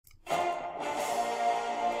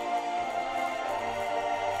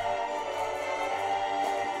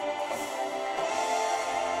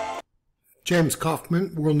James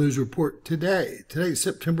Kaufman, World News Report today. Today is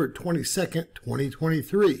September 22nd,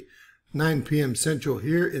 2023, 9 p.m. Central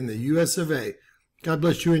here in the U.S. of A. God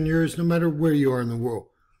bless you and yours no matter where you are in the world.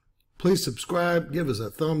 Please subscribe, give us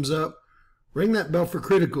a thumbs up, ring that bell for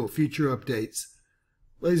critical future updates.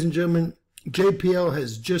 Ladies and gentlemen, JPL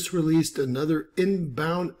has just released another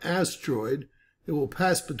inbound asteroid. It will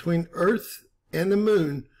pass between Earth and the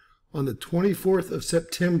Moon on the 24th of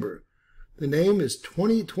September. The name is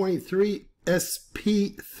 2023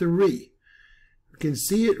 SP3. You can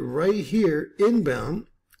see it right here, inbound.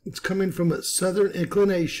 It's coming from a southern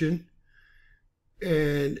inclination.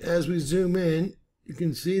 And as we zoom in, you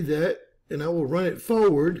can see that, and I will run it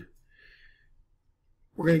forward.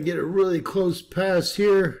 We're going to get a really close pass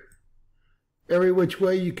here. Every which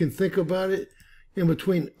way you can think about it. In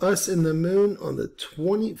between us and the Moon on the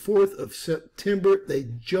 24th of September. They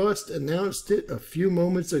just announced it a few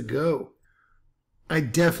moments ago. I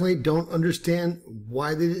definitely don't understand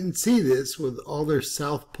why they didn't see this with all their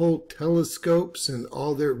South Pole telescopes and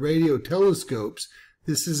all their radio telescopes.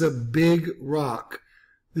 This is a big rock.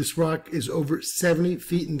 This rock is over 70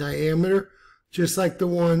 feet in diameter, just like the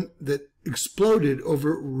one that exploded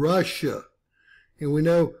over Russia. And we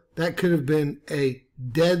know that could have been a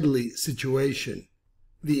deadly situation.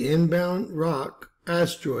 The inbound rock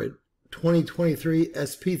asteroid 2023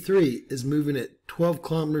 SP3 is moving at 12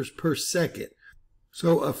 kilometers per second.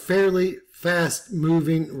 So a fairly fast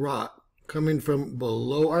moving rock coming from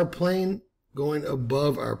below our plane, going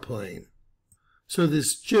above our plane. So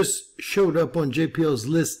this just showed up on JPL's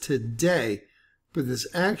list today, but this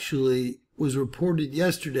actually was reported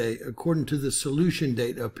yesterday according to the solution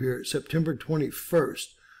date up here, September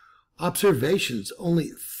 21st. Observations,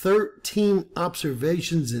 only 13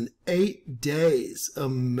 observations in 8 days.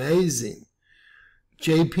 Amazing.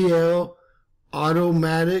 JPL,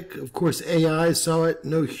 automatic, of course AI saw it,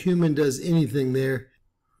 no human does anything there.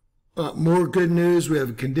 More good news, we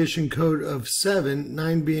have a condition code of 7,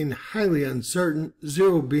 9 being highly uncertain,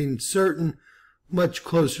 0 being certain, much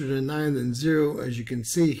closer to 9 than 0 as you can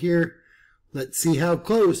see here. Let's see how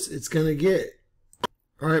close it's going to get.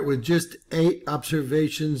 Alright, with just 8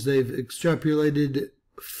 observations, they've extrapolated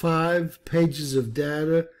 5 pages of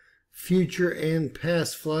data, future and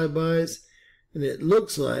past flybys. And it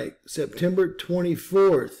looks like September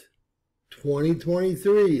 24th,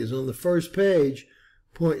 2023 is on the first page,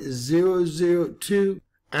 0.002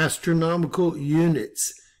 astronomical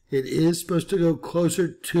units. It is supposed to go closer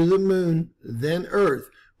to the Moon than Earth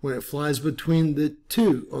when it flies between the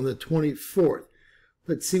two on the 24th.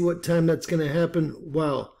 Let's see what time that's going to happen.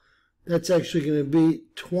 Wow, that's actually going to be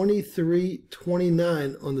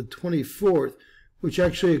 23:29 on the 24th, which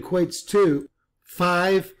actually equates to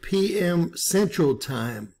 5 p.m. Central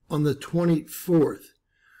Time on the 24th.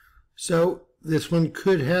 So this one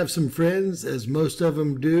could have some friends, as most of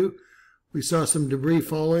them do. We saw some debris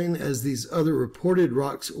falling as these other reported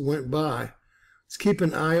rocks went by. Let's keep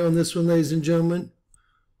an eye on this one, ladies and gentlemen.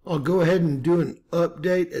 I'll go ahead and do an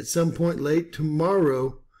update at some point late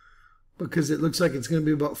tomorrow because it looks like it's going to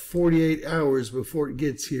be about 48 hours before it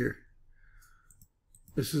gets here.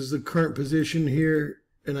 This is the current position here.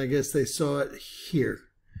 And I guess they saw it here.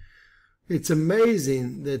 It's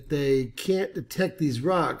amazing that they can't detect these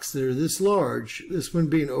rocks that are this large, this one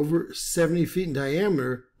being over 70 feet in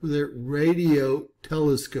diameter, with their radio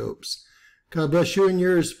telescopes. God bless you and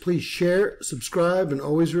yours. Please share, subscribe, and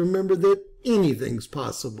always remember that anything's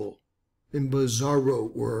possible in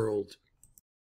Bizarro World.